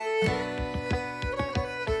It's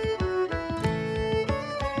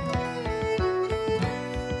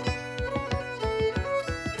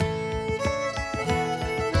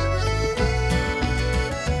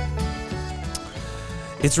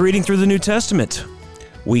reading through the New Testament.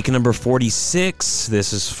 Week number 46.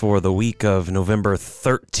 This is for the week of November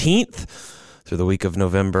 13th through the week of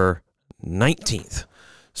November 19th.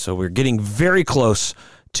 So we're getting very close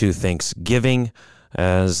to Thanksgiving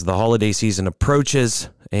as the holiday season approaches,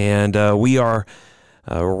 and we are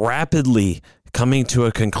rapidly coming to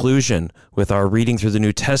a conclusion with our reading through the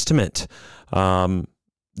New Testament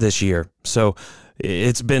this year. So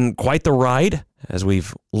it's been quite the ride as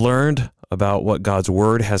we've learned about what God's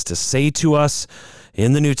Word has to say to us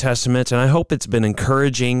in the New Testament, and I hope it's been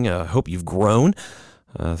encouraging. I hope you've grown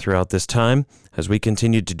throughout this time as we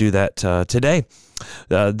continue to do that today.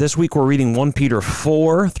 This week we're reading 1 Peter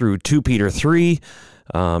 4 through 2 Peter 3,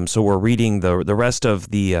 so we're reading the rest of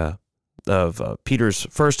the Peter's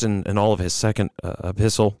first and all of his second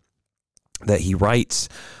epistle that he writes.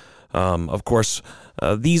 Of course,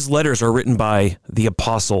 these letters are written by the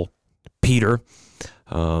Apostle Peter,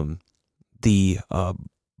 the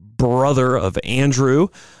brother of Andrew,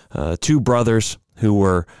 two brothers who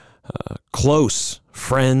were close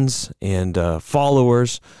friends and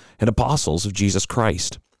followers and apostles of Jesus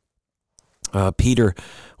Christ. Peter,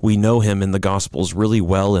 we know him in the Gospels really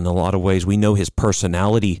well in a lot of ways. We know his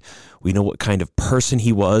personality. We know what kind of person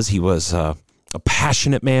he was. He was a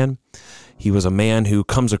passionate man. He was a man who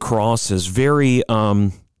comes across as very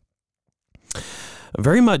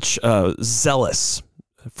much zealous,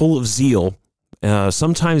 full of zeal,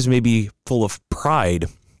 sometimes maybe full of pride,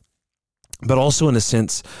 but also in a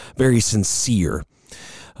sense very sincere.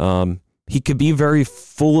 He could be very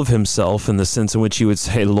full of himself in the sense in which he would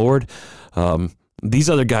say, Lord, these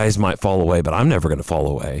other guys might fall away, but I'm never going to fall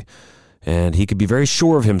away. And he could be very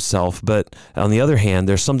sure of himself, but on the other hand,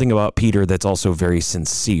 there's something about Peter that's also very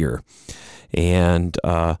sincere. And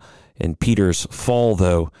Peter's fall,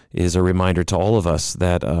 though, is a reminder to all of us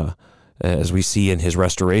that, as we see in his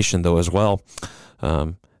restoration, though, as well,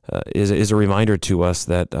 is a reminder to us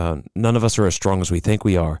that none of us are as strong as we think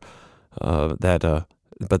we are, but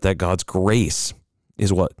that God's grace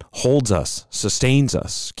is what holds us, sustains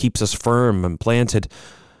us, keeps us firm and planted.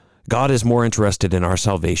 God is more interested in our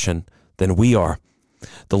salvation than we are.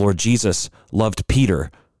 The Lord Jesus loved Peter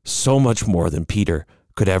so much more than Peter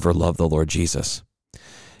could ever love the Lord Jesus.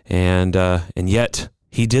 And yet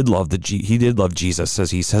he did love Jesus,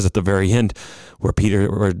 as he says at the very end,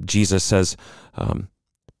 where Jesus says,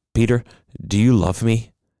 Peter, do you love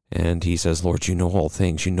me? And he says, Lord, you know all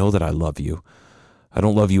things. You know that I love you. I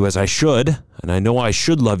don't love you as I should, and I know I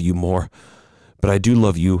should love you more, but I do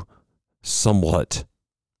love you somewhat.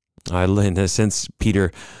 In a sense,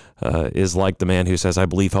 Peter is like the man who says, I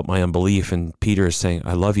believe, help my unbelief. And Peter is saying,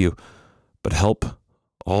 I love you, but help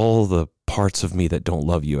all the parts of me that don't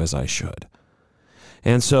love you as I should.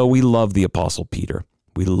 And so we love the Apostle Peter.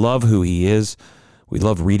 We love who he is. We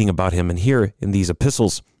love reading about him. And here in these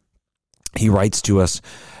epistles, he writes to us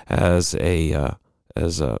as a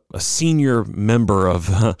senior member of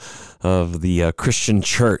the Christian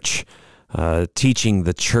church, teaching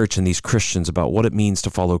the church and these Christians about what it means to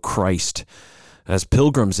follow Christ as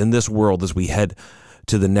pilgrims in this world as we head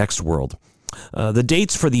to the next world. The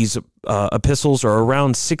dates for these epistles are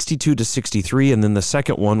around 62 to 63, and then the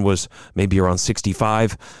second one was maybe around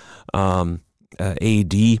 65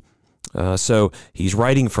 A.D. So he's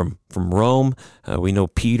writing from Rome. We know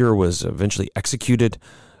Peter was eventually executed.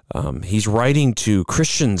 He's writing to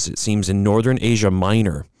Christians, it seems, in northern Asia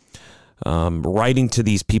Minor, writing to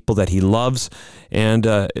these people that he loves. And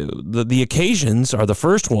the occasions are, the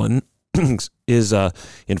first one is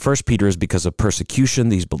in 1 Peter is because of persecution.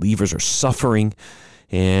 These believers are suffering,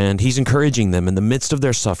 and he's encouraging them in the midst of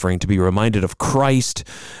their suffering to be reminded of Christ,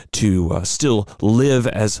 to still live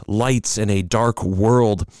as lights in a dark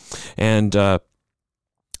world, and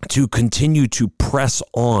to continue to press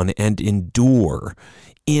on and endure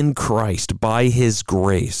in Christ by his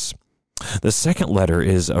grace. The second letter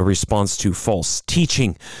is a response to false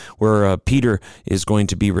teaching, where Peter is going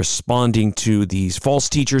to be responding to these false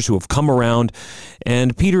teachers who have come around,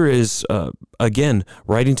 and Peter is, again,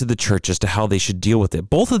 writing to the church as to how they should deal with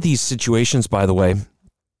it. Both of these situations, by the way,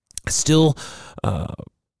 still are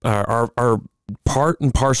part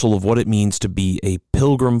and parcel of what it means to be a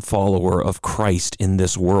pilgrim follower of Christ in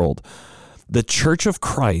this world. The church of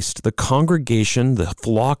Christ, the congregation, the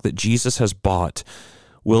flock that Jesus has bought,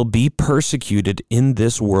 will be persecuted in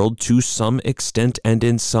this world to some extent and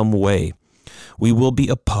in some way. We will be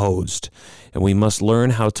opposed, and we must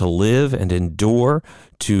learn how to live and endure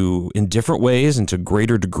in different ways and to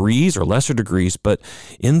greater degrees or lesser degrees, but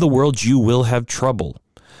in the world you will have trouble.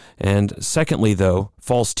 And secondly, though,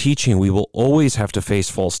 false teaching, we will always have to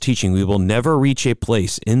face false teaching. We will never reach a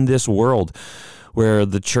place in this world where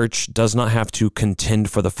the church does not have to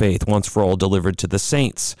contend for the faith once for all delivered to the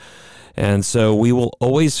saints. And so we will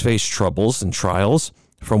always face troubles and trials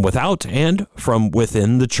from without and from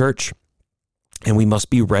within the church. And we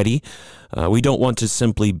must be ready. We don't want to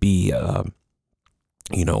simply be,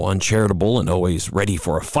 uncharitable and always ready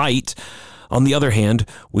for a fight. On the other hand,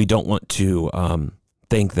 we don't want to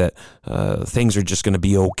think that things are just going to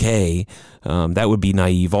be okay. That would be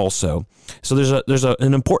naive also. So there's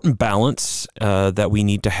an important balance that we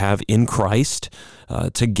need to have in Christ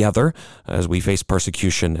together as we face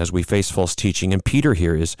persecution, as we face false teaching. And Peter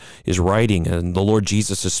here is writing, and the Lord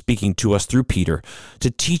Jesus is speaking to us through Peter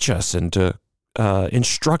to teach us and to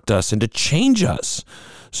instruct us and to change us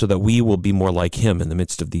so that we will be more like him in the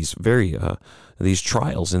midst of these these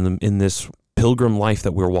trials in this pilgrim life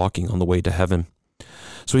that we're walking on the way to heaven.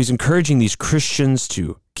 So he's encouraging these Christians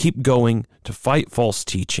to keep going, to fight false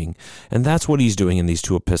teaching. And that's what he's doing in these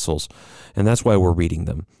two epistles. And that's why we're reading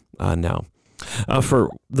them now.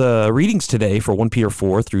 For the readings today, for 1 Peter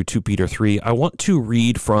 4 through 2 Peter 3, I want to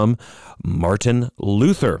read from Martin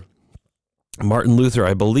Luther. Martin Luther,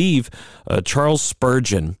 I believe Charles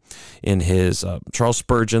Spurgeon, in his Charles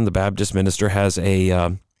Spurgeon, the Baptist minister, has he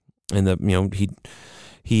had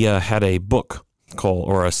a book called,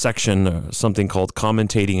 or a section, something called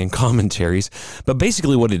Commentating and Commentaries. But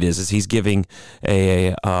basically what it is he's giving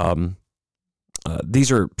these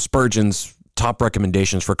are Spurgeon's top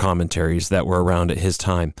recommendations for commentaries that were around at his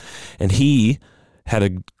time. And he had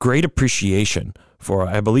a great appreciation for,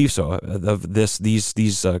 I believe so, of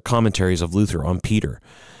these commentaries of Luther on Peter.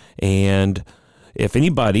 And if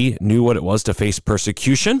anybody knew what it was to face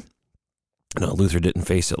persecution, no, Luther didn't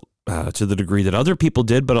face it to the degree that other people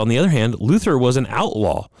did, but on the other hand, Luther was an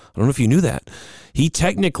outlaw. I don't know if you knew that. He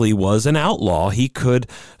technically was an outlaw. He could,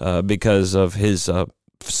 because of his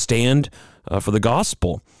stand for the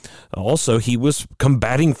gospel. Also, he was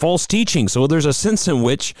combating false teaching. So there's a sense in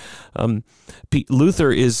which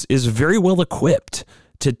Luther is very well equipped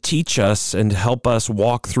to teach us and help us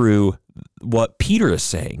walk through what Peter is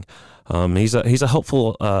saying. He's a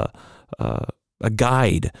helpful a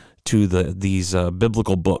guide to these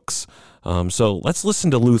biblical books. So let's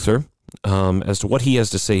listen to Luther as to what he has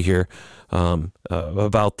to say here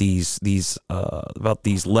about these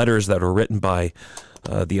letters that are written by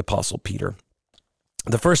the Apostle Peter.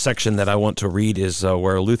 The first section that I want to read is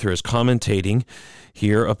where Luther is commentating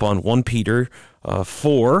here upon 1 Peter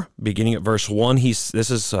 4, beginning at verse 1.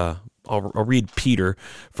 I'll read Peter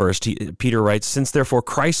first. Peter writes, "Since therefore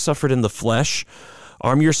Christ suffered in the flesh,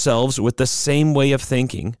 arm yourselves with the same way of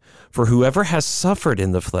thinking, for whoever has suffered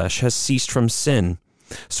in the flesh has ceased from sin,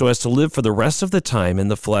 so as to live for the rest of the time in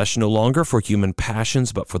the flesh, no longer for human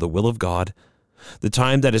passions, but for the will of God. The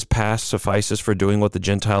time that is past suffices for doing what the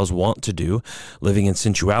Gentiles want to do, living in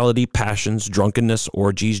sensuality, passions, drunkenness,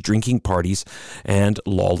 orgies, drinking parties, and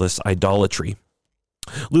lawless idolatry."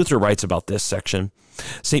 Luther writes about this section.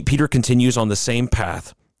 St. Peter continues on the same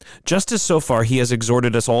path. "Just as so far he has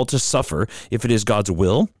exhorted us all to suffer, if it is God's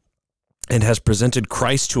will, and has presented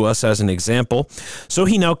Christ to us as an example, so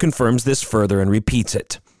he now confirms this further and repeats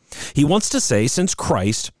it. He wants to say, since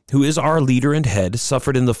Christ, who is our leader and head,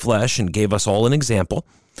 suffered in the flesh and gave us all an example,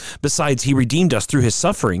 besides he redeemed us through his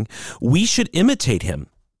suffering, we should imitate him,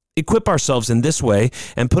 equip ourselves in this way,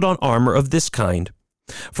 and put on armor of this kind.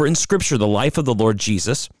 For in Scripture the life of the Lord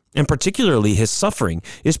Jesus, and particularly his suffering,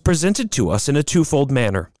 is presented to us in a twofold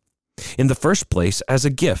manner. In the first place, as a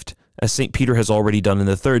gift, as St. Peter has already done in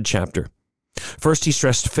the 3rd chapter. First, he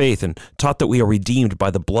stressed faith and taught that we are redeemed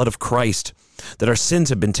by the blood of Christ, that our sins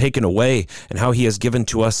have been taken away, and how he has given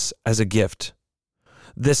to us as a gift.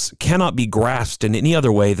 This cannot be grasped in any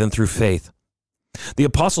other way than through faith. The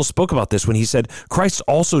apostle spoke about this when he said, Christ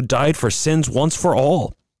also died for sins once for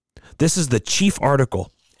all. This is the chief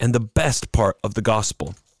article and the best part of the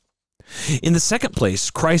gospel. In the second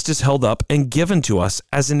place, Christ is held up and given to us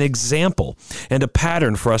as an example and a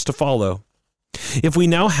pattern for us to follow. If we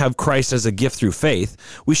now have Christ as a gift through faith,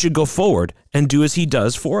 we should go forward and do as he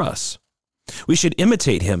does for us. We should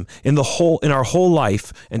imitate him in our whole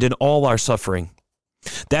life and in all our suffering.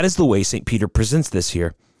 That is the way St. Peter presents this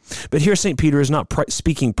here. But here St. Peter is not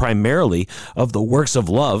speaking primarily of the works of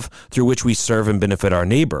love through which we serve and benefit our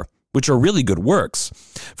neighbor, which are really good works,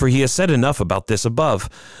 for he has said enough about this above.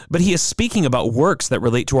 But he is speaking about works that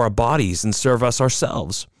relate to our bodies and serve us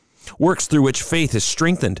ourselves. works through which faith is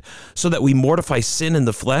strengthened, so that we mortify sin in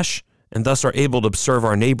the flesh and thus are able to serve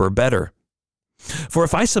our neighbor better. For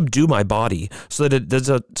if I subdue my body so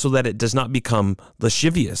that it does not become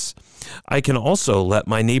lascivious, I can also let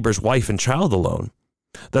my neighbor's wife and child alone.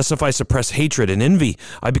 Thus, if I suppress hatred and envy,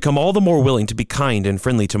 I become all the more willing to be kind and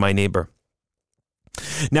friendly to my neighbor.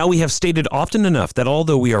 Now we have stated often enough that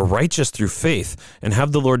although we are righteous through faith and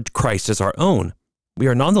have the Lord Christ as our own, we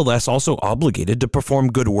are nonetheless also obligated to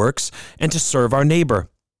perform good works and to serve our neighbor.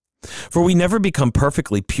 For we never become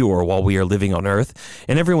perfectly pure while we are living on earth,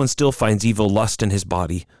 and everyone still finds evil lust in his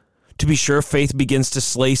body. To be sure, faith begins to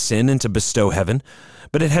slay sin and to bestow heaven,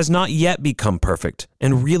 but it has not yet become perfect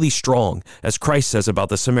and really strong, as Christ says about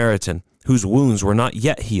the Samaritan, whose wounds were not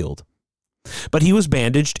yet healed. But he was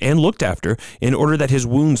bandaged and looked after in order that his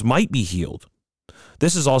wounds might be healed.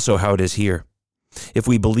 This is also how it is here. If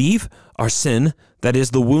we believe, our sin, that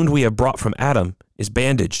is, the wound we have brought from Adam, is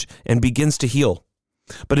bandaged and begins to heal.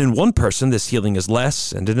 But in one person this healing is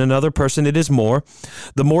less, and in another person it is more,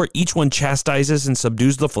 the more each one chastises and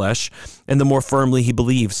subdues the flesh, and the more firmly he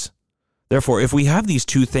believes. Therefore, if we have these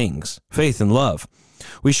two things, faith and love,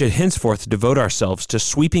 we should henceforth devote ourselves to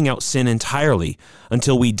sweeping out sin entirely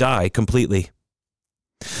until we die completely.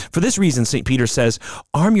 For this reason, St. Peter says,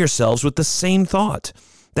 arm yourselves with the same thought.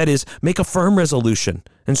 That is, make a firm resolution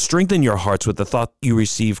and strengthen your hearts with the thought you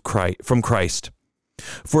receive from Christ.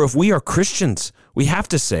 For if we are Christians, we have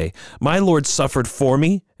to say, my Lord suffered for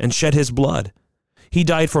me and shed his blood. He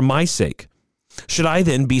died for my sake. Should I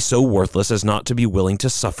then be so worthless as not to be willing to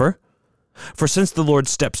suffer? For since the Lord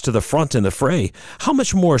steps to the front in the fray, how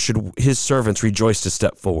much more should his servants rejoice to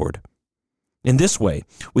step forward? In this way,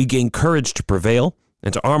 we gain courage to prevail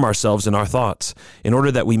and to arm ourselves in our thoughts, in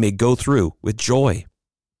order that we may go through with joy.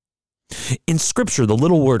 In Scripture, the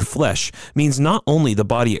little word flesh means not only the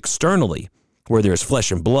body externally, where there is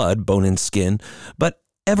flesh and blood, bone and skin, but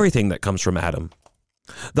everything that comes from Adam.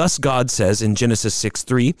 Thus God says in Genesis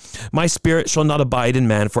 6:3, my spirit shall not abide in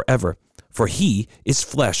man forever, for he is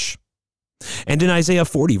flesh. And in Isaiah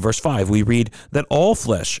 40, verse 5, we read that all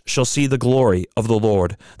flesh shall see the glory of the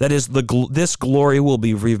Lord. That is, this glory will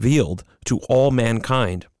be revealed to all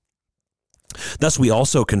mankind. Thus we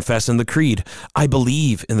also confess in the Creed, I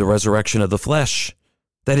believe in the resurrection of the flesh.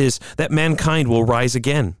 That is, that mankind will rise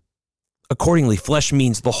again. Accordingly, flesh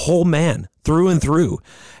means the whole man, through and through,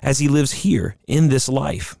 as he lives here in this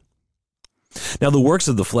life. Now, the works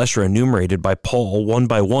of the flesh are enumerated by Paul one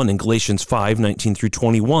by one in Galatians 5:19 through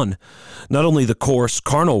 21. Not only the coarse,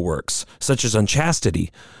 carnal works, such as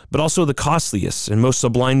unchastity, but also the costliest and most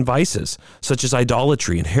sublime vices, such as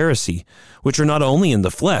idolatry and heresy, which are not only in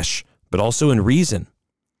the flesh, but also in reason.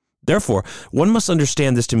 Therefore, one must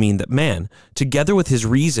understand this to mean that man, together with his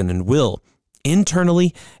reason and will,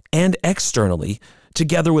 internally and externally,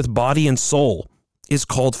 together with body and soul, is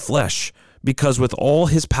called flesh, because with all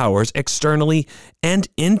his powers externally and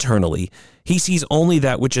internally, he sees only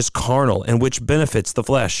that which is carnal and which benefits the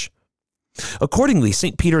flesh. Accordingly,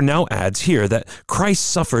 St. Peter now adds here that Christ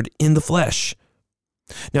suffered in the flesh.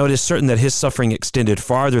 Now it is certain that his suffering extended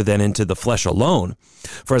farther than into the flesh alone,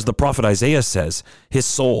 for as the prophet Isaiah says, his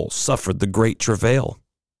soul suffered the great travail.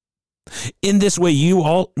 In this way, you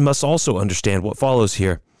all must also understand what follows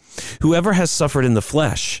here. Whoever has suffered in the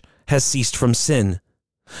flesh has ceased from sin.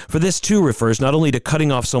 For this too refers not only to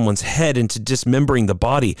cutting off someone's head and to dismembering the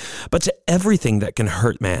body, but to everything that can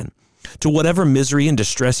hurt man, to whatever misery and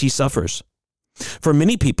distress he suffers. For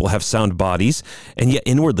many people have sound bodies, and yet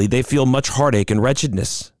inwardly they feel much heartache and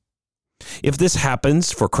wretchedness. If this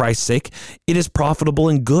happens for Christ's sake, it is profitable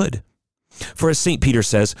and good. For as St. Peter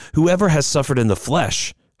says, whoever has suffered in the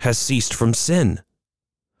flesh has ceased from sin.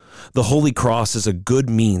 The Holy Cross is a good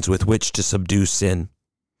means with which to subdue sin.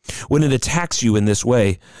 When it attacks you in this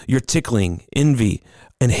way, your tickling, envy,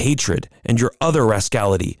 and hatred, and your other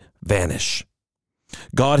rascality vanish.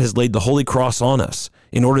 God has laid the Holy Cross on us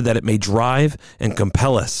in order that it may drive and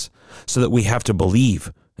compel us, so that we have to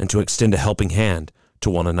believe and to extend a helping hand to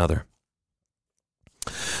one another.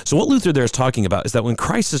 So what Luther there is talking about is that when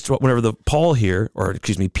Peter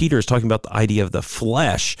is talking about the idea of the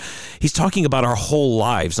flesh, he's talking about our whole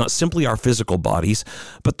lives, not simply our physical bodies,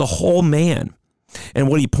 but the whole man. And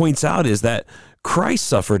what he points out is that Christ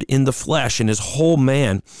suffered in the flesh in his whole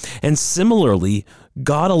man, and similarly,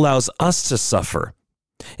 God allows us to suffer.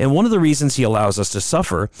 And one of the reasons he allows us to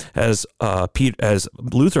suffer, as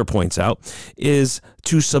Luther points out, is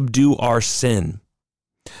to subdue our sin.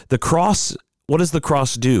 The cross, what does the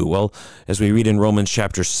cross do? Well, as we read in Romans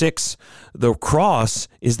chapter 6, the cross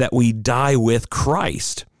is that we die with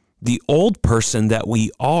Christ. The old person that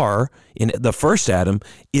we are in the first Adam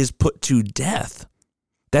is put to death.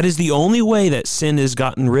 That is the only way that sin is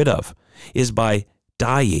gotten rid of, is by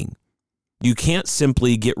dying. You can't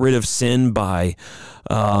simply get rid of sin by,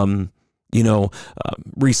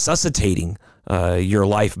 resuscitating your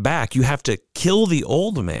life back. You have to kill the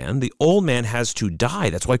old man. The old man has to die.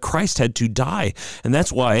 That's why Christ had to die. And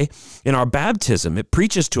that's why in our baptism, it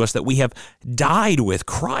preaches to us that we have died with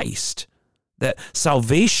Christ, that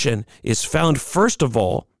salvation is found first of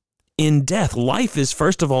all in death. Life is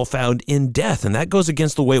first of all found in death, and that goes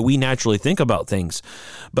against the way we naturally think about things.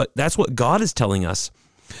 But that's what God is telling us.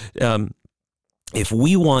 If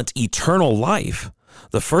we want eternal life,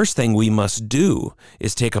 the first thing we must do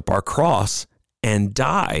is take up our cross and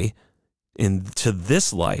die into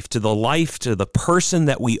this life, to the person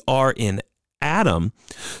that we are in Adam,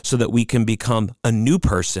 so that we can become a new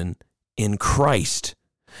person in Christ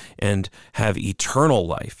and have eternal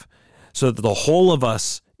life, so that the whole of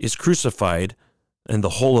us is crucified and the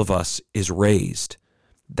whole of us is raised.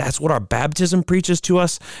 That's what our baptism preaches to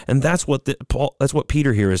us, and that's what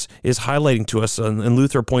Peter here is highlighting to us. And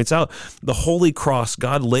Luther points out the holy cross.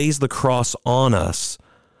 God lays the cross on us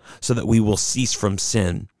so that we will cease from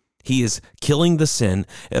sin. He is killing the sin,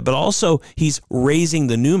 but also he's raising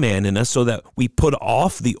the new man in us so that we put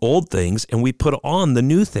off the old things and we put on the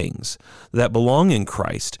new things that belong in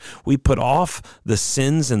Christ. We put off the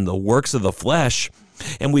sins and the works of the flesh,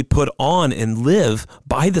 and we put on and live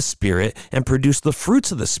by the Spirit and produce the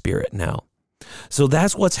fruits of the Spirit now. So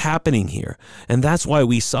that's what's happening here. And that's why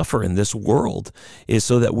we suffer in this world, is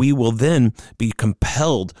so that we will then be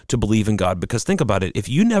compelled to believe in God. Because think about it, if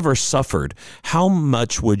you never suffered, how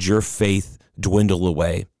much would your faith dwindle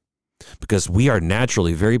away? Because we are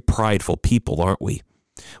naturally very prideful people, aren't we?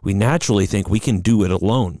 We naturally think we can do it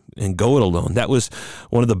alone and go it alone. That was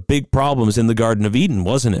one of the big problems in the Garden of Eden,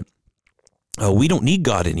 wasn't it? We don't need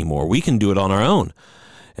God anymore. We can do it on our own.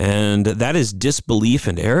 And that is disbelief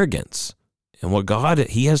and arrogance. And what God,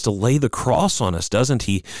 he has to lay the cross on us, doesn't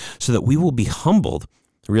he? So that we will be humbled,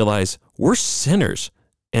 realize we're sinners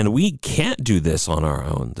and we can't do this on our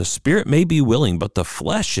own. The Spirit may be willing, but the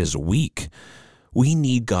flesh is weak. We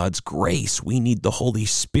need God's grace. We need the Holy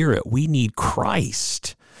Spirit. We need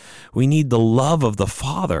Christ. We need the love of the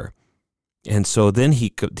Father. And so then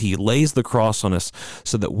he lays the cross on us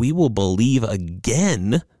so that we will believe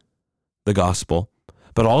again the gospel,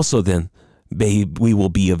 but also then we will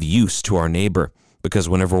be of use to our neighbor, because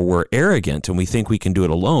whenever we're arrogant and we think we can do it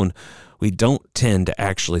alone, we don't tend to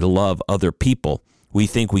actually love other people. We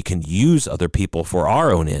think we can use other people for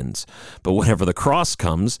our own ends. But whenever the cross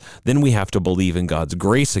comes, then we have to believe in God's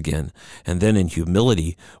grace again. And then in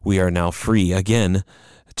humility, we are now free again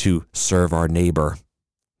to serve our neighbor.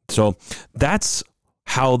 So that's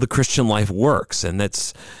how the Christian life works, and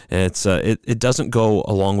it doesn't go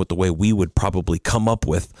along with the way we would probably come up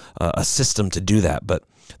with a system to do that, but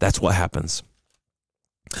that's what happens.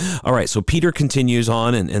 All right, so Peter continues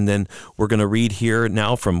on, and then we're going to read here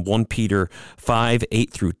now from 1 Peter 5,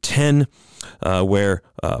 8 through 10, where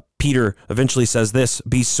Peter eventually says this: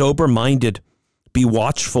 "Be sober-minded, be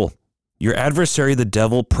watchful. Your adversary, the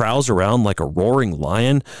devil, prowls around like a roaring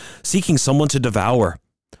lion, seeking someone to devour.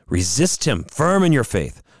 Resist him, firm in your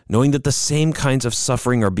faith, knowing that the same kinds of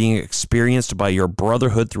suffering are being experienced by your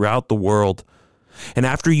brotherhood throughout the world. And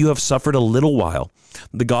after you have suffered a little while,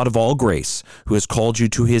 the God of all grace, who has called you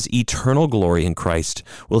to his eternal glory in Christ,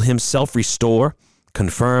 will himself restore,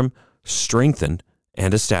 confirm, strengthen,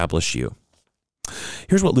 and establish you."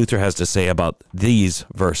 Here's what Luther has to say about these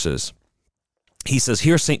verses. He says,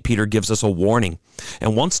 here St. Peter gives us a warning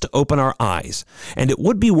and wants to open our eyes, and it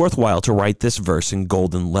would be worthwhile to write this verse in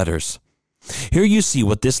golden letters. Here you see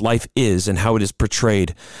what this life is and how it is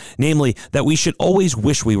portrayed, namely, that we should always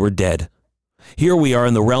wish we were dead. Here we are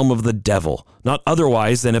in the realm of the devil, not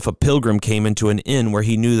otherwise than if a pilgrim came into an inn where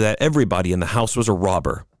he knew that everybody in the house was a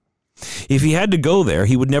robber. If he had to go there,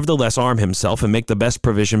 he would nevertheless arm himself and make the best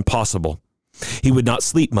provision possible. He would not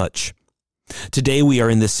sleep much. Today we are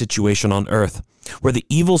in this situation on earth, where the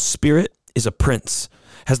evil spirit is a prince,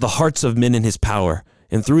 has the hearts of men in his power,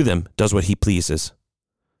 and through them does what he pleases.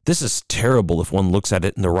 This is terrible if one looks at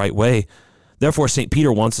it in the right way. Therefore, St.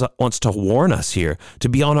 Peter wants to warn us here to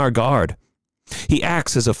be on our guard. He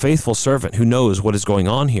acts as a faithful servant who knows what is going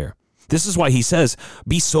on here. This is why he says,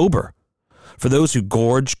 be sober. For those who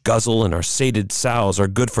gorge, guzzle, and are sated sows are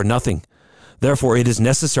good for nothing. Therefore, it is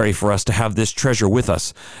necessary for us to have this treasure with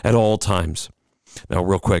us at all times. Now,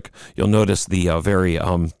 real quick, you'll notice the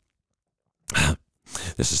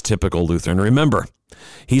this is typical Lutheran. Remember,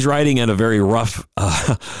 he's writing at a very rough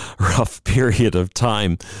period of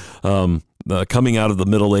time, coming out of the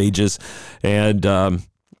Middle Ages, and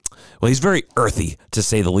Well, he's very earthy, to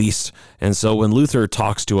say the least. And so when Luther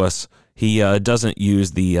talks to us, he doesn't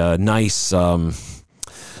use the nice,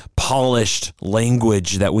 polished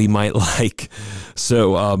language that we might like.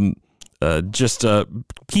 So just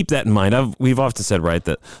keep that in mind. We've often said, right,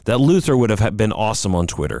 that Luther would have been awesome on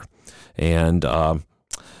Twitter. And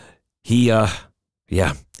he's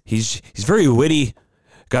very witty,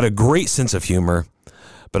 got a great sense of humor,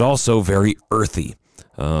 but also very earthy.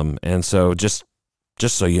 And so just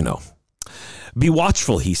so you know. Be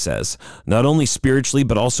watchful, he says, not only spiritually,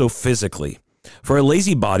 but also physically. For a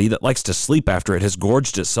lazy body that likes to sleep after it has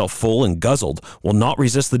gorged itself full and guzzled will not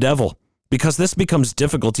resist the devil, because this becomes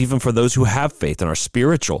difficult even for those who have faith and are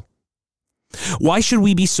spiritual. Why should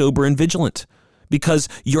we be sober and vigilant? Because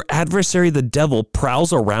your adversary, the devil,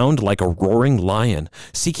 prowls around like a roaring lion,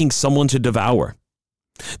 seeking someone to devour.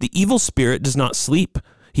 The evil spirit does not sleep.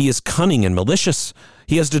 He is cunning and malicious.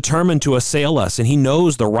 He is determined to assail us, and he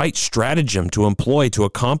knows the right stratagem to employ to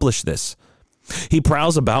accomplish this. He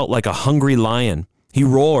prowls about like a hungry lion. He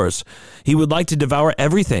roars. He would like to devour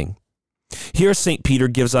everything. Here St. Peter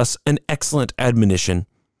gives us an excellent admonition.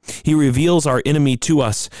 He reveals our enemy to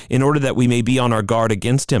us in order that we may be on our guard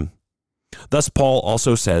against him. Thus Paul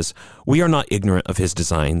also says, we are not ignorant of his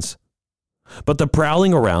designs. But the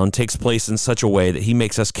prowling around takes place in such a way that he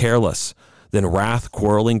makes us careless. Then wrath,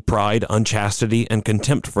 quarreling, pride, unchastity, and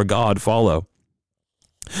contempt for God follow.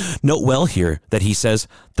 Note well here that he says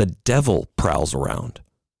the devil prowls around.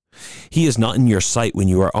 He is not in your sight when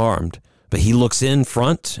you are armed, but he looks in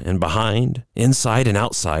front and behind, inside and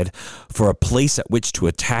outside, for a place at which to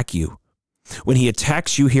attack you. When he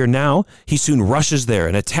attacks you here now, he soon rushes there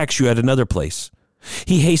and attacks you at another place.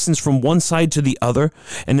 He hastens from one side to the other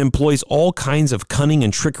and employs all kinds of cunning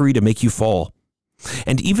and trickery to make you fall.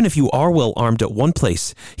 And even if you are well armed at one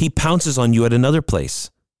place, he pounces on you at another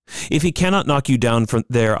place. If he cannot knock you down from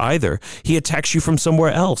there either, he attacks you from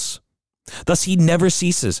somewhere else. Thus he never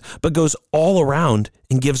ceases, but goes all around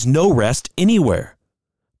and gives no rest anywhere.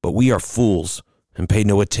 But we are fools and pay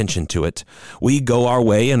no attention to it. We go our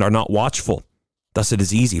way and are not watchful. Thus it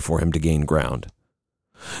is easy for him to gain ground.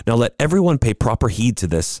 Now let everyone pay proper heed to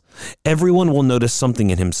this. Everyone will notice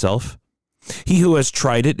something in himself. He who has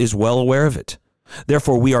tried it is well aware of it.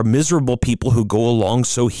 Therefore, we are miserable people who go along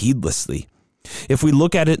so heedlessly. If we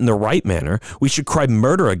look at it in the right manner, we should cry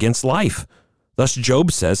murder against life. Thus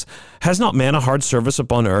Job says, has not man a hard service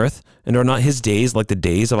upon earth, and are not his days like the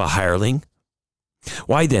days of a hireling?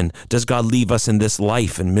 Why then does God leave us in this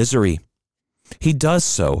life and misery? He does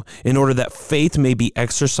so in order that faith may be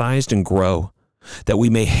exercised and grow, that we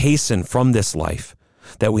may hasten from this life,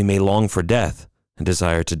 that we may long for death and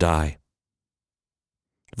desire to die.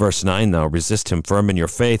 Verse 9, though, resist him firm in your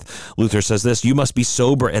faith. Luther says this, you must be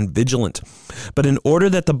sober and vigilant, but in order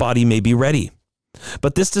that the body may be ready.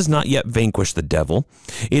 But this does not yet vanquish the devil.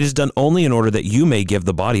 It is done only in order that you may give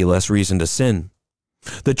the body less reason to sin.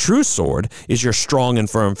 The true sword is your strong and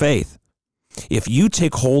firm faith. If you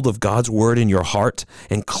take hold of God's word in your heart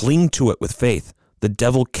and cling to it with faith, the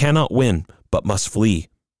devil cannot win, but must flee.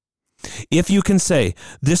 If you can say,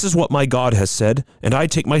 this is what my God has said, and I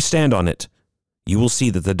take my stand on it, you will see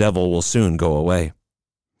that the devil will soon go away.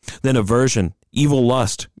 Then aversion, evil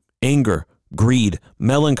lust, anger, greed,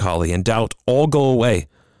 melancholy, and doubt all go away.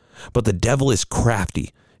 But the devil is crafty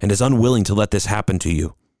and is unwilling to let this happen to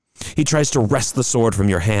you. He tries to wrest the sword from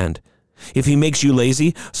your hand. If he makes you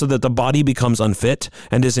lazy so that the body becomes unfit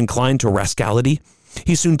and is inclined to rascality,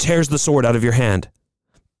 he soon tears the sword out of your hand.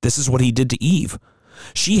 This is what he did to Eve.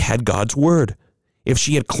 She had God's word. If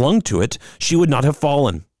she had clung to it, she would not have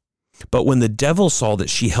fallen. But when the devil saw that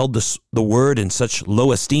she held the word in such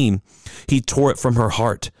low esteem, he tore it from her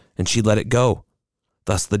heart, and she let it go.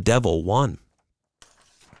 Thus the devil won.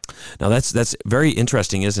 Now that's very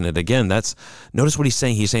interesting, isn't it? Again, notice what he's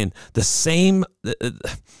saying. He's saying the same.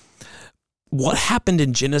 What happened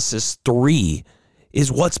in Genesis 3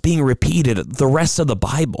 is what's being repeated the rest of the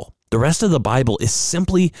Bible. The rest of the Bible is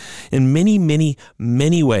simply, in many, many,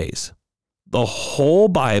 many ways, the whole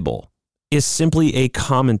Bible is simply a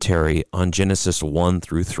commentary on Genesis 1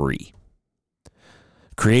 through 3.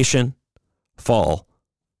 Creation, fall,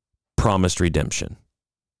 promised redemption.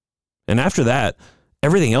 And after that,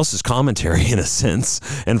 everything else is commentary in a sense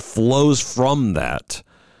and flows from that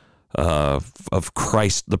of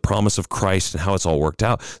Christ, the promise of Christ and how it's all worked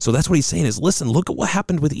out. So that's what he's saying is, listen, look at what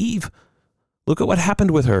happened with Eve. Look at what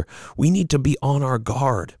happened with her. We need to be on our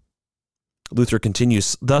guard. Luther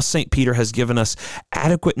continues, thus St. Peter has given us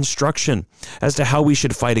adequate instruction as to how we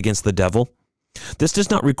should fight against the devil. This does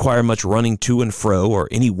not require much running to and fro or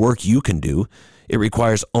any work you can do. It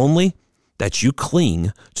requires only that you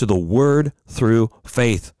cling to the word through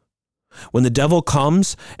faith. When the devil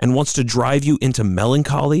comes and wants to drive you into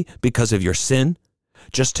melancholy because of your sin,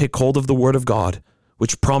 just take hold of the word of God,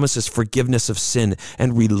 which promises forgiveness of sin,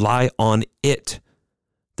 and rely on it.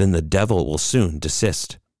 Then the devil will soon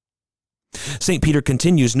desist. St. Peter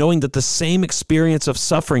continues, knowing that the same experience of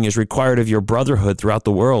suffering is required of your brotherhood throughout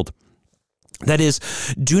the world. That is,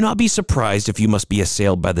 do not be surprised if you must be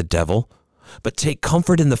assailed by the devil, but take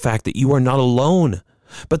comfort in the fact that you are not alone,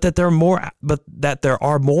 but that there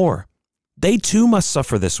are more. They too must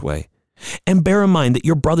suffer this way. And bear in mind that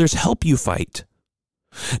your brothers help you fight.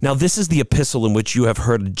 Now, this is the epistle in which you have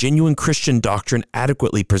heard genuine Christian doctrine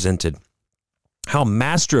adequately presented. How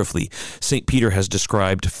masterfully St. Peter has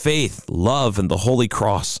described faith, love, and the Holy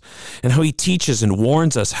Cross, and how he teaches and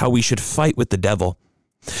warns us how we should fight with the devil.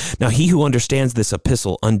 Now, he who understands this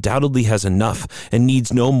epistle undoubtedly has enough and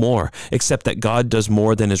needs no more, except that God does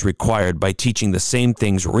more than is required by teaching the same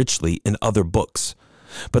things richly in other books.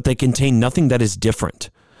 But they contain nothing that is different.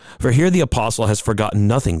 For here the apostle has forgotten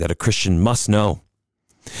nothing that a Christian must know.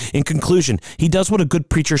 In conclusion, he does what a good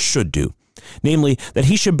preacher should do, namely, that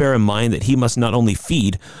he should bear in mind that he must not only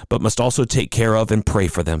feed, but must also take care of and pray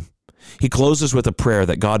for them. He closes with a prayer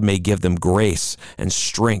that God may give them grace and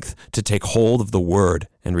strength to take hold of the word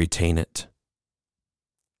and retain it.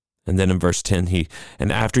 And then in verse 10,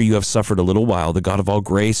 and after you have suffered a little while, the God of all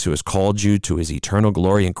grace, who has called you to his eternal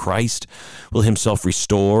glory in Christ, will himself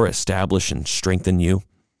restore, establish, and strengthen you.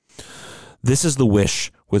 This is the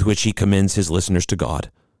wish with which he commends his listeners to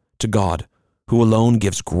God, who alone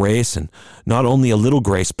gives grace, and not only a little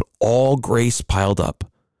grace, but all grace piled up,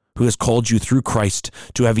 who has called you through Christ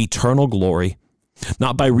to have eternal glory,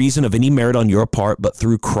 not by reason of any merit on your part, but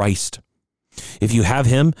through Christ. If you have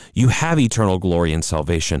him, you have eternal glory and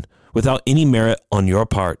salvation, without any merit on your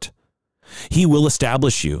part. He will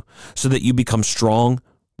establish you so that you become strong,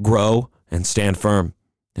 grow, and stand firm,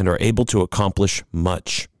 and are able to accomplish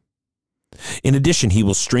much. In addition, he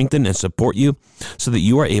will strengthen and support you so that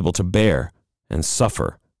you are able to bear and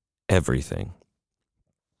suffer everything.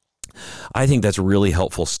 I think that's really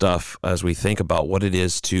helpful stuff as we think about what it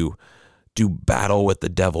is to do battle with the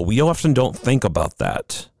devil. We often don't think about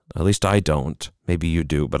that. At least I don't. Maybe you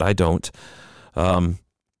do, but I don't. And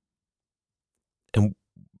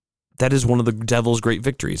that is one of the devil's great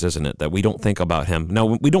victories, isn't it? That we don't think about him. Now,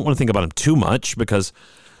 we don't want to think about him too much because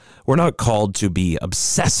we're not called to be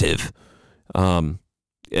obsessive.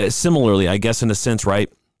 Similarly, I guess in a sense,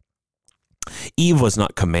 right? Eve was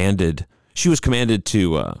not commanded. She was commanded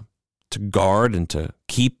to guard and to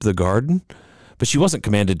keep the garden, but she wasn't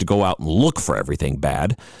commanded to go out and look for everything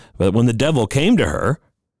bad. But when the devil came to her,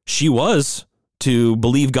 she was to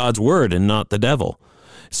believe God's word and not the devil.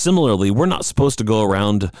 Similarly, we're not supposed to go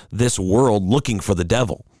around this world looking for the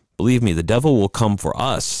devil. Believe me, the devil will come for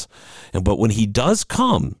us. But when he does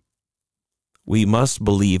come, we must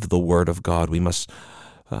believe the word of God. We must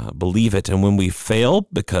believe it. And when we fail,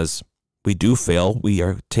 because we do fail, we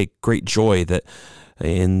take great joy that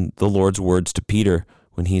in the Lord's words to Peter,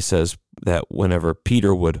 when he says that whenever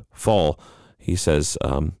Peter would fall, he says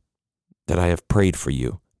that I have prayed for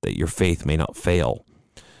you, that your faith may not fail.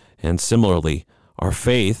 And similarly, our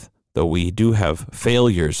faith, though we do have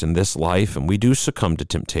failures in this life and we do succumb to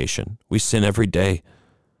temptation, we sin every day.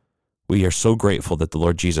 We are so grateful that the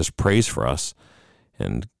Lord Jesus prays for us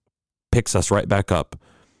and picks us right back up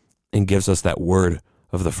and gives us that word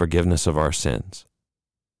of the forgiveness of our sins.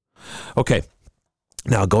 Okay,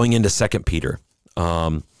 now going into 2 Peter. Let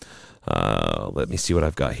me see what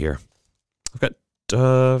I've got here. I've got,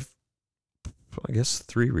 I guess,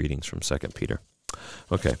 3 readings from 2 Peter.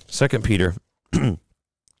 Okay, 2 Peter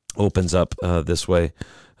opens up this way,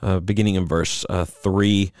 beginning in verse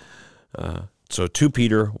 3. So 2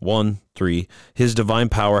 Peter 1:3, his divine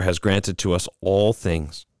power has granted to us all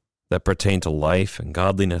things that pertain to life and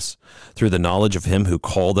godliness through the knowledge of him who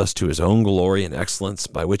called us to his own glory and excellence,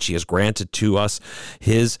 by which he has granted to us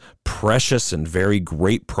his precious and very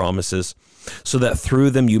great promises, so that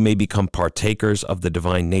through them you may become partakers of the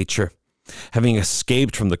divine nature, having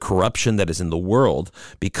escaped from the corruption that is in the world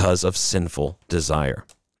because of sinful desire.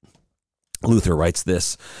 Luther writes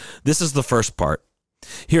this. This is the first part.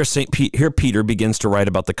 Here Peter begins to write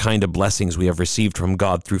about the kind of blessings we have received from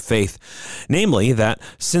God through faith, namely that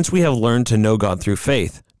since we have learned to know God through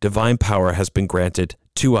faith, divine power has been granted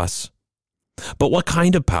to us. But what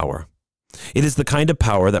kind of power? It is the kind of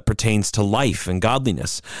power that pertains to life and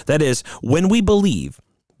godliness. That is, when we believe,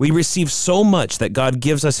 we receive so much that God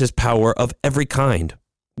gives us his power of every kind,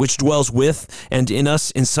 which dwells with and in us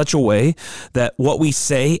in such a way that what we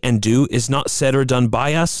say and do is not said or done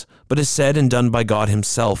by us, but is said and done by God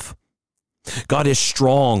himself. God is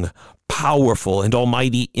strong, powerful and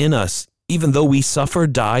almighty in us, even though we suffer,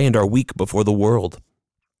 die, and are weak before the world.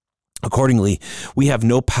 Accordingly, we have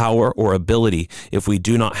no power or ability if we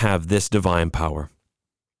do not have this divine power.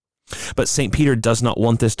 But St. Peter does not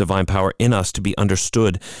want this divine power in us to be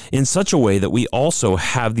understood in such a way that we also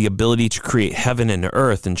have the ability to create heaven and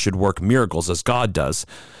earth and should work miracles as God does.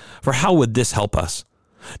 For how would this help us?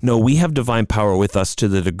 No, we have divine power with us to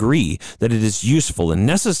the degree that it is useful and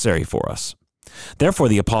necessary for us. Therefore,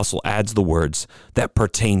 the apostle adds the words that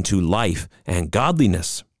pertain to life and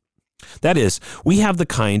godliness. That is, we have the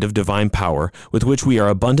kind of divine power with which we are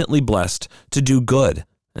abundantly blessed to do good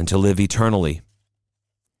and to live eternally.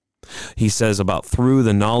 He says about through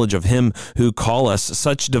the knowledge of him who call us,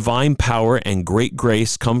 such divine power and great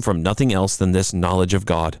grace come from nothing else than this knowledge of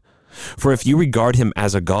God. For if you regard him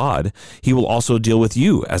as a God, he will also deal with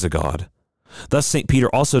you as a God. Thus St. Paul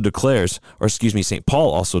also declares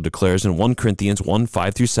in 1 Corinthians 1,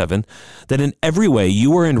 5-7, that in every way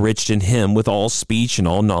you were enriched in him with all speech and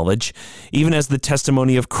all knowledge, even as the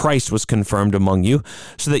testimony of Christ was confirmed among you,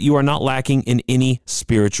 so that you are not lacking in any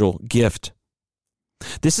spiritual gift.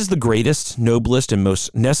 This is the greatest, noblest, and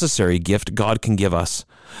most necessary gift God can give us,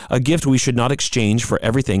 a gift we should not exchange for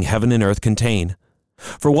everything heaven and earth contain.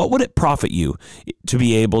 For what would it profit you to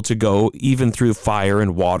be able to go even through fire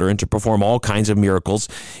and water and to perform all kinds of miracles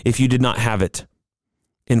if you did not have it?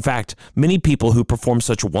 In fact, many people who perform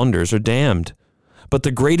such wonders are damned. But the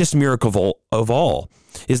greatest miracle of all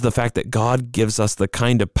is the fact that God gives us the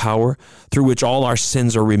kind of power through which all our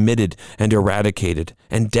sins are remitted and eradicated,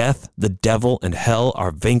 and death, the devil, and hell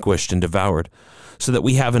are vanquished and devoured, so that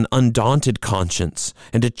we have an undaunted conscience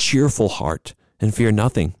and a cheerful heart and fear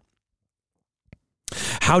nothing.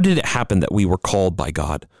 How did it happen that we were called by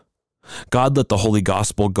God? God let the holy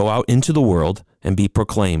gospel go out into the world and be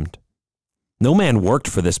proclaimed. No man worked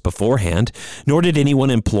for this beforehand, nor did anyone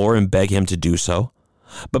implore and beg him to do so.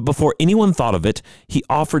 But before anyone thought of it, he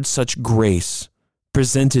offered such grace,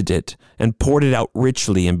 presented it, and poured it out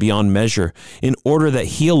richly and beyond measure, in order that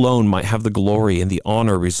he alone might have the glory and the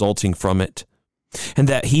honor resulting from it, and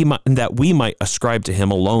that we might ascribe to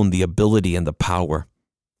him alone the ability and the power.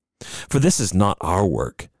 For this is not our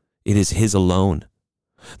work, it is his alone.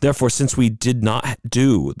 Therefore, since we did not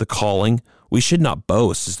do the calling, we should not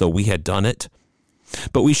boast as though we had done it,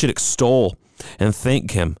 but we should extol and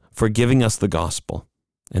thank him for giving us the gospel,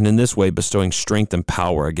 and in this way bestowing strength and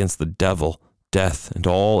power against the devil, death, and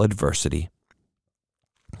all adversity.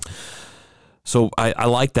 So I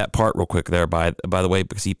like that part real quick there, by the way,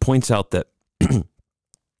 because he points out that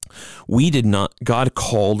God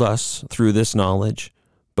called us through this knowledge,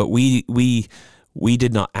 but we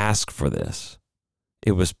did not ask for this.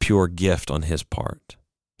 It was pure gift on his part.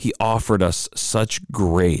 He offered us such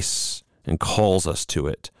grace and calls us to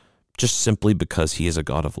it just simply because he is a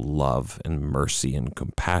God of love and mercy and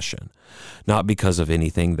compassion, not because of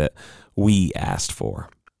anything that we asked for.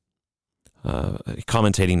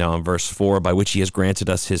 Commentating now on verse 4, by which he has granted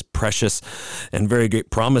us his precious and very great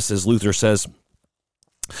promises, Luther says,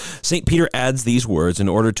 St. Peter adds these words in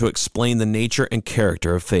order to explain the nature and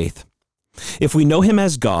character of faith. If we know him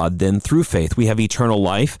as God, then through faith we have eternal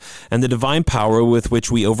life and the divine power with which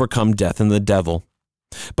we overcome death and the devil.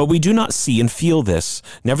 But we do not see and feel this.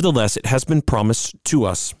 Nevertheless, it has been promised to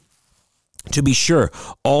us. To be sure,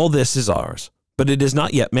 all this is ours, but it is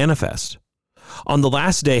not yet manifest. On the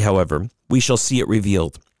last day, however, we shall see it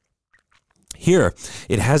revealed. Here,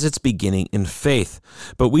 it has its beginning in faith,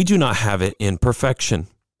 but we do not have it in perfection.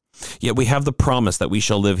 Yet we have the promise that we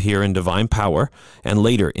shall live here in divine power and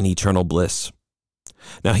later in eternal bliss.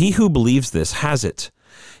 Now he who believes this has it.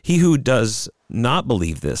 He who does not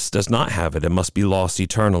believe this does not have it and must be lost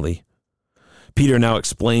eternally. Peter now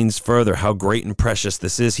explains further how great and precious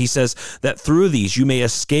this is. He says that through these you may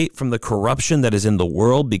escape from the corruption that is in the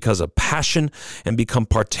world because of passion and become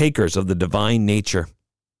partakers of the divine nature.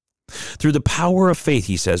 Through the power of faith,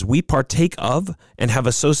 he says, we partake of and have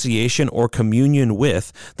association or communion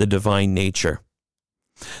with the divine nature.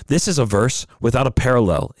 This is a verse without a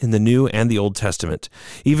parallel in the New and the Old Testament,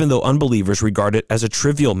 even though unbelievers regard it as a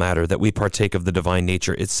trivial matter that we partake of the divine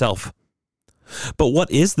nature itself. But what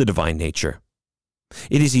is the divine nature?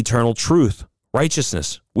 It is eternal truth,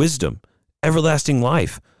 righteousness, wisdom, everlasting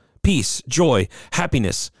life, peace, joy,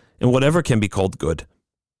 happiness, and whatever can be called good.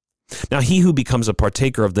 Now he who becomes a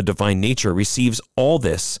partaker of the divine nature receives all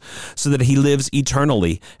this so that he lives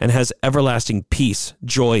eternally and has everlasting peace,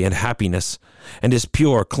 joy, and happiness, and is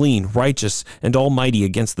pure, clean, righteous, and almighty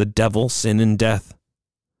against the devil, sin, and death.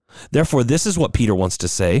 Therefore, this is what Peter wants to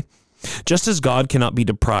say. Just as God cannot be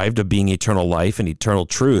deprived of being eternal life and eternal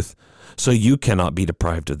truth, so you cannot be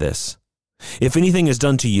deprived of this. If anything is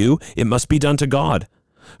done to you, it must be done to God.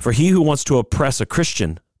 For he who wants to oppress a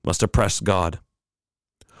Christian must oppress God.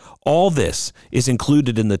 All this is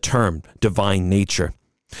included in the term divine nature,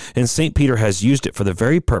 and St. Peter has used it for the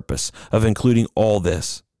very purpose of including all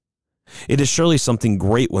this. It is surely something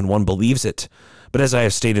great when one believes it, but as I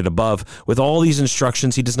have stated above, with all these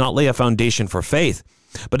instructions he does not lay a foundation for faith,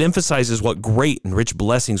 but emphasizes what great and rich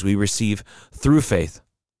blessings we receive through faith.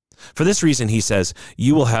 For this reason, he says,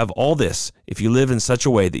 you will have all this if you live in such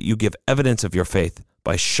a way that you give evidence of your faith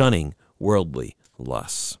by shunning worldly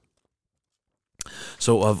lusts.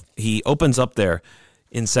 So he opens up there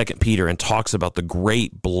in 2 Peter and talks about the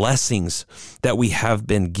great blessings that we have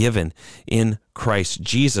been given in Christ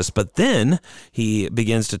Jesus. But then he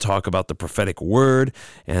begins to talk about the prophetic word,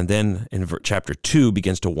 and then in chapter 2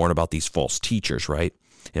 begins to warn about these false teachers, right?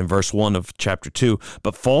 In verse 1 of chapter 2,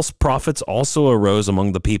 but false prophets also arose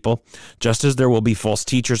among the people, just as there will be false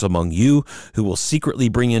teachers among you who will secretly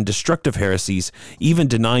bring in destructive heresies, even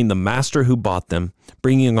denying the master who bought them,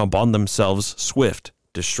 bringing upon themselves swift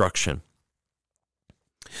destruction.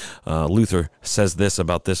 Luther says this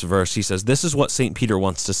about this verse. He says, this is what St. Peter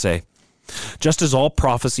wants to say. Just as all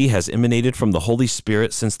prophecy has emanated from the Holy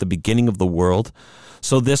Spirit since the beginning of the world,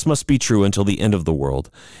 so this must be true until the end of the world,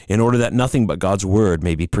 in order that nothing but God's word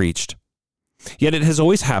may be preached. Yet it has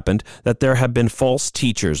always happened that there have been false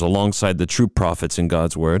teachers alongside the true prophets in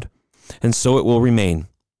God's word, and so it will remain.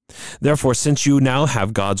 Therefore, since you now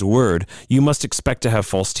have God's word, you must expect to have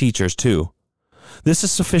false teachers too. This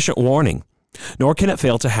is sufficient warning. Nor can it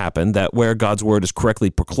fail to happen that where God's word is correctly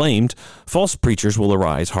proclaimed, false preachers will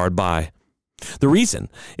arise hard by. The reason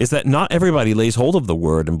is that not everybody lays hold of the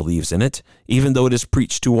word and believes in it, even though it is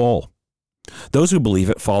preached to all. Those who believe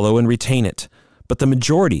it follow and retain it, but the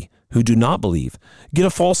majority who do not believe get a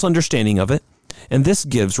false understanding of it, and this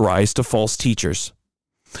gives rise to false teachers.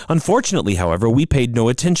 Unfortunately, however, we paid no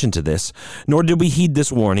attention to this, nor did we heed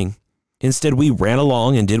this warning. Instead, we ran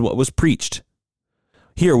along and did what was preached.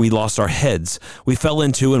 Here we lost our heads. We fell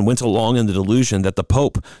into and went along in the delusion that the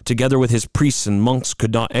Pope, together with his priests and monks,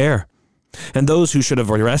 could not err. And those who should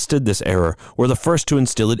have arrested this error were the first to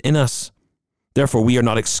instill it in us. Therefore, we are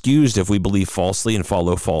not excused if we believe falsely and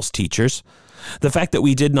follow false teachers. The fact that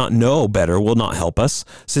we did not know better will not help us,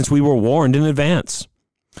 since we were warned in advance.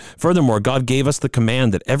 Furthermore, God gave us the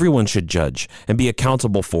command that everyone should judge and be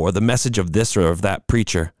accountable for the message of this or of that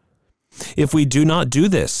preacher. If we do not do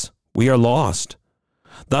this, we are lost.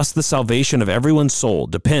 Thus, the salvation of everyone's soul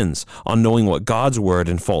depends on knowing what God's word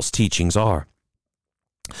and false teachings are.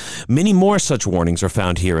 Many more such warnings are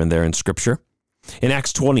found here and there in Scripture. In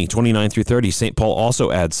Acts 20, 29 through 30, St. Paul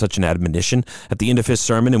also adds such an admonition at the end of his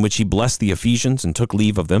sermon in which he blessed the Ephesians and took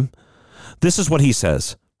leave of them. This is what he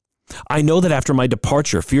says, I know that after my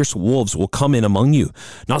departure, fierce wolves will come in among you,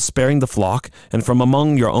 not sparing the flock, and from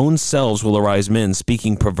among your own selves will arise men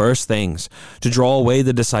speaking perverse things to draw away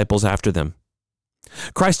the disciples after them.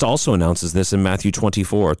 Christ also announces this in Matthew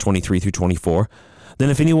 24, 23 through 24. Then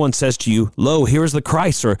if anyone says to you, Lo, here is the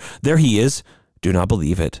Christ, or there he is, do not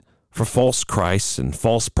believe it. For false Christs and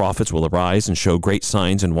false prophets will arise and show great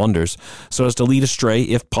signs and wonders, so as to lead astray,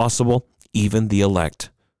 if possible, even the elect.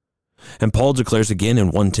 And Paul declares again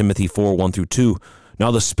in 1 Timothy 4, 1 through 2, Now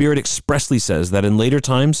the Spirit expressly says that in later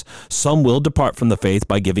times some will depart from the faith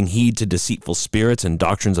by giving heed to deceitful spirits and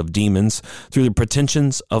doctrines of demons through the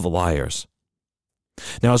pretensions of liars.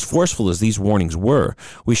 Now, as forceful as these warnings were,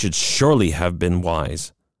 we should surely have been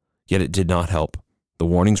wise. Yet it did not help. The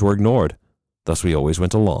warnings were ignored. Thus we always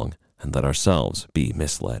went along and let ourselves be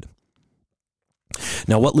misled.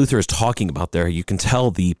 Now, what Luther is talking about there, you can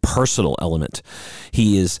tell the personal element.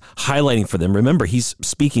 He is highlighting for them. Remember, he's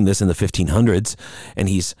speaking this in the 1500s, and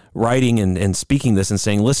he's writing and speaking this and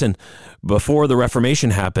saying, listen, before the Reformation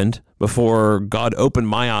happened, before God opened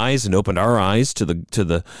my eyes and opened our eyes to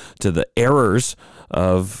the errors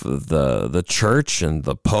of the church and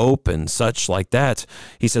the Pope and such like that,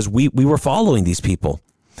 he says we were following these people.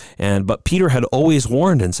 But Peter had always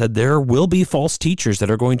warned and said there will be false teachers that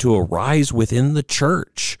are going to arise within the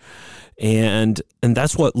church. And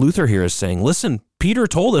that's what Luther here is saying. Listen, Peter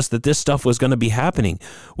told us that this stuff was going to be happening.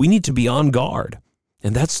 We need to be on guard.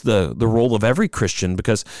 And that's the role of every Christian,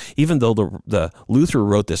 because even though the Luther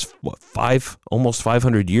wrote this almost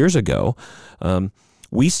 500 years ago,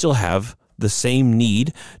 we still have the same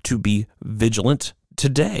need to be vigilant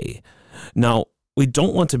today. Now, we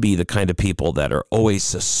don't want to be the kind of people that are always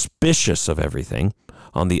suspicious of everything.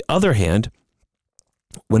 On the other hand,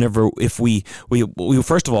 if we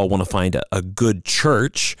first of all want to find a good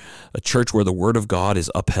church, a church where the word of God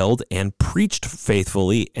is upheld and preached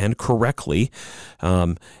faithfully and correctly.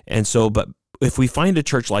 But if we find a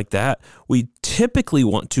church like that, we typically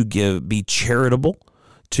want to be charitable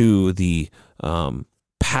to the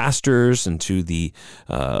pastors and to the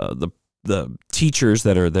teachers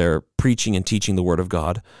that are there preaching and teaching the Word of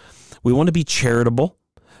God. We want to be charitable.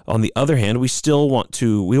 On the other hand, we want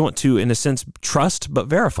to, in a sense, trust but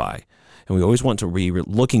verify. And we always want to be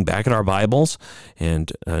looking back at our Bibles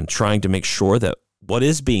and trying to make sure that what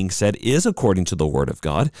is being said is according to the Word of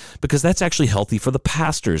God, because that's actually healthy for the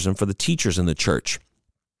pastors and for the teachers in the church,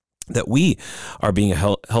 that we are being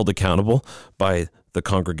held accountable by the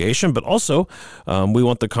congregation, but also we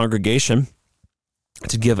want the congregation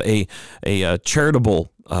to give a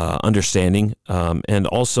charitable understanding, and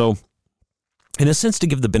also, in a sense, to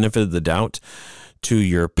give the benefit of the doubt to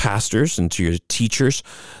your pastors and to your teachers.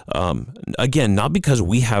 Again, not because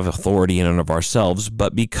we have authority in and of ourselves,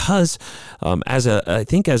 but because I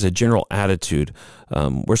think as a general attitude,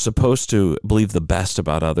 we're supposed to believe the best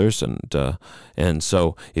about others. And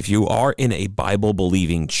so if you are in a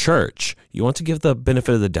Bible-believing church, you want to give the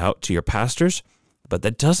benefit of the doubt to your pastors, but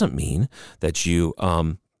that doesn't mean that you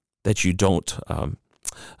don't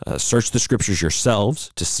search the scriptures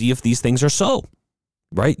yourselves to see if these things are so.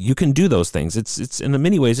 Right? You can do those things. It's in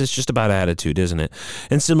many ways, it's just about attitude, isn't it?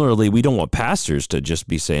 And similarly, we don't want pastors to just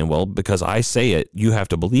be saying, well, because I say it, you have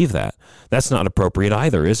to believe that. That's not appropriate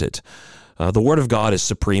either, is it? The Word of God is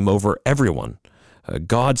supreme over everyone.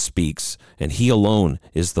 God speaks, and He alone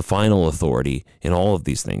is the final authority in all of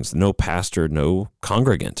these things. No pastor, no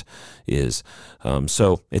congregant is.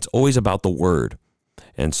 So it's always about the Word.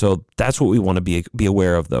 And so that's what we want to be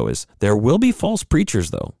aware of, though, is there will be false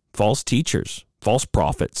preachers, though, false teachers, false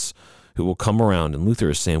prophets who will come around, and Luther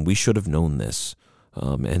is saying we should have known this,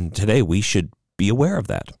 and today we should be aware of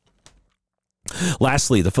that.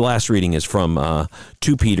 Lastly, the last reading is from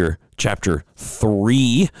 2 Peter chapter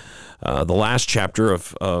 3, the last chapter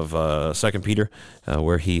of 2 Peter,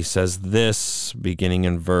 where he says this, beginning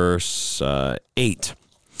in verse 8.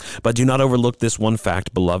 But do not overlook this one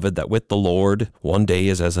fact, beloved, that with the Lord 1 day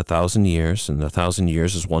is as 1,000 years, and 1,000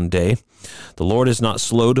 years is 1 day. The Lord is not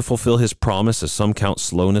slow to fulfill His promise, as some count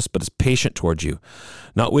slowness, but is patient toward you,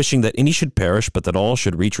 not wishing that any should perish, but that all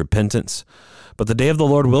should reach repentance. But the day of the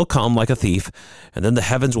Lord will come like a thief, and then the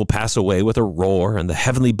heavens will pass away with a roar, and the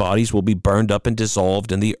heavenly bodies will be burned up and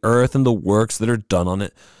dissolved, and the earth and the works that are done on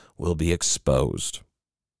it will be exposed.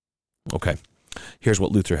 Okay, here's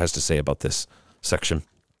what Luther has to say about this section.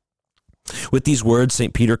 With these words,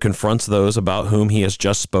 St. Peter confronts those about whom he has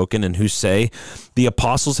just spoken and who say, the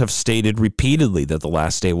apostles have stated repeatedly that the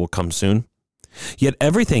last day will come soon. Yet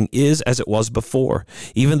everything is as it was before,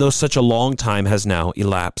 even though such a long time has now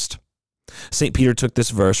elapsed. St. Peter took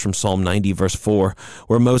this verse from Psalm 90, verse 4,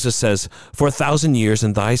 where Moses says, for 1,000 years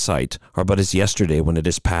in thy sight are but as yesterday when it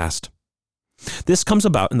is past. This comes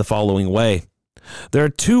about in the following way. There are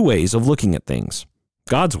two ways of looking at things,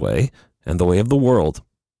 God's way and the way of the world.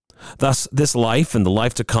 Thus, this life and the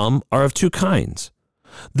life to come are of two kinds.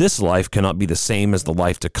 This life cannot be the same as the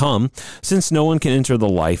life to come, since no one can enter the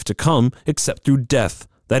life to come except through death,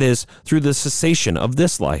 that is, through the cessation of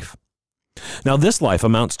this life. Now, this life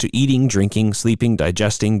amounts to eating, drinking, sleeping,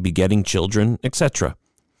 digesting, begetting children, etc.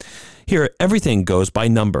 Here, everything goes by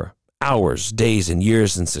number, hours, days, and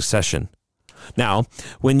years in succession. Now,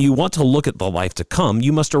 when you want to look at the life to come,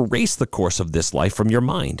 you must erase the course of this life from your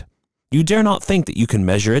mind. You dare not think that you can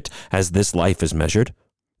measure it as this life is measured.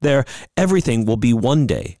 There, everything will be 1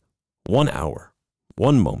 day, 1 hour,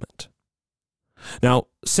 1 moment. Now,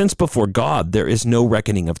 since before God there is no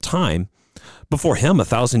reckoning of time, before Him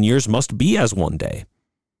 1,000 years must be as 1 day.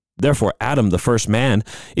 Therefore, Adam, the first man,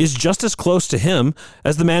 is just as close to Him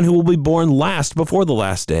as the man who will be born last before the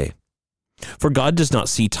last day. For God does not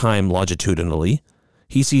see time longitudinally.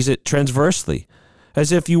 He sees it transversely,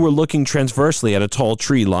 as if you were looking transversely at a tall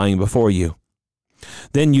tree lying before you.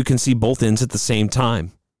 Then you can see both ends at the same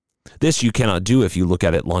time. This you cannot do if you look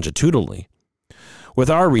at it longitudinally. With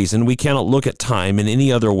our reason, we cannot look at time in any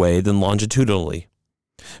other way than longitudinally.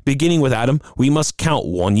 Beginning with Adam, we must count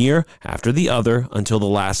 1 year after the other until the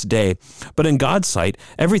last day. But in God's sight,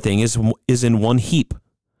 everything is in one heap.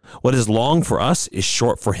 What is long for us is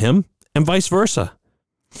short for Him, and vice versa.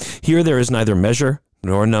 Here there is neither measure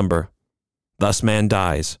nor number. Thus man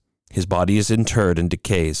dies, his body is interred and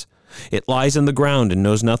decays. It lies in the ground and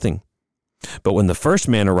knows nothing. But when the first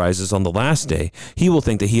man arises on the last day, he will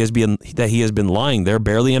think that he has been lying there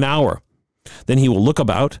barely an hour. Then he will look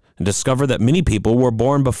about and discover that many people were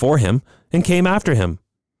born before him and came after him.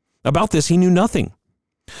 About this he knew nothing.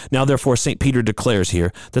 Now therefore St. Peter declares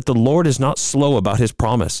here that the Lord is not slow about His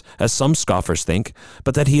promise, as some scoffers think,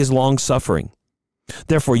 but that He is long-suffering.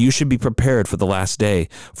 Therefore, you should be prepared for the last day,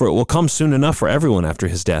 for it will come soon enough for everyone after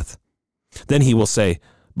his death. Then he will say,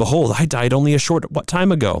 Behold, I died only a short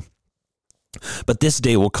time ago. But this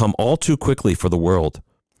day will come all too quickly for the world.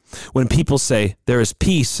 When people say, There is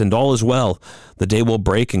peace and all is well, the day will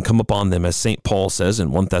break and come upon them, as St. Paul says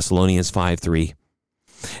in 1 Thessalonians 5:3.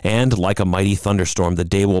 And like a mighty thunderstorm, the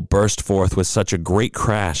day will burst forth with such a great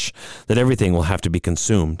crash that everything will have to be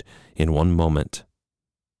consumed in one moment.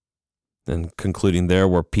 And concluding there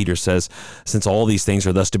where Peter says, Since all these things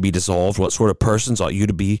are thus to be dissolved, what sort of persons ought you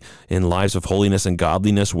to be in lives of holiness and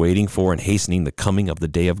godliness, waiting for and hastening the coming of the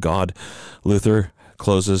day of God? Luther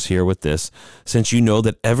closes here with this: Since you know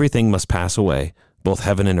that everything must pass away, both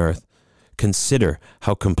heaven and earth, consider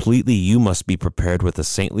how completely you must be prepared with a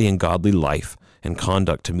saintly and godly life and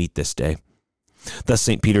conduct to meet this day. Thus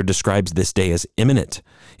St. Peter describes this day as imminent,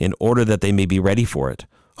 in order that they may be ready for it,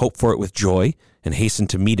 hope for it with joy, and hasten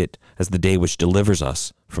to meet it as the day which delivers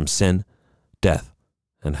us from sin, death,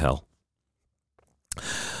 and hell.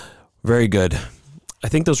 Very good. I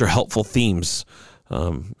think those are helpful themes.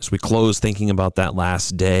 As we close thinking about that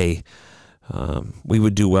last day, we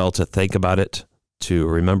would do well to think about it, to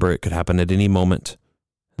remember it could happen at any moment,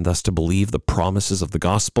 and thus to believe the promises of the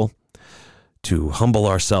gospel, to humble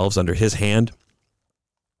ourselves under his hand,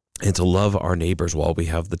 and to love our neighbors while we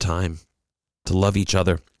have the time, to love each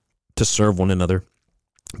other, to serve one another,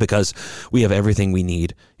 because we have everything we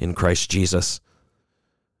need in Christ Jesus,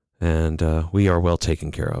 and we are well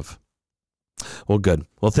taken care of. Well, good.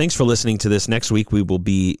 Well, thanks for listening to this. Next week we will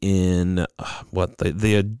be in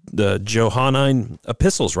the Johannine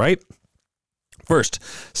epistles, right? 1st,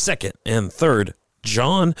 2nd, and 3rd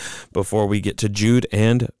John, before we get to Jude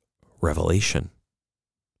and Revelation.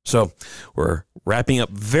 So we're wrapping up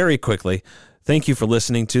very quickly. Thank you for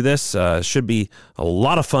listening to this. Should be a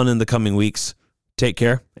lot of fun in the coming weeks. Take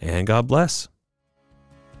care, and God bless.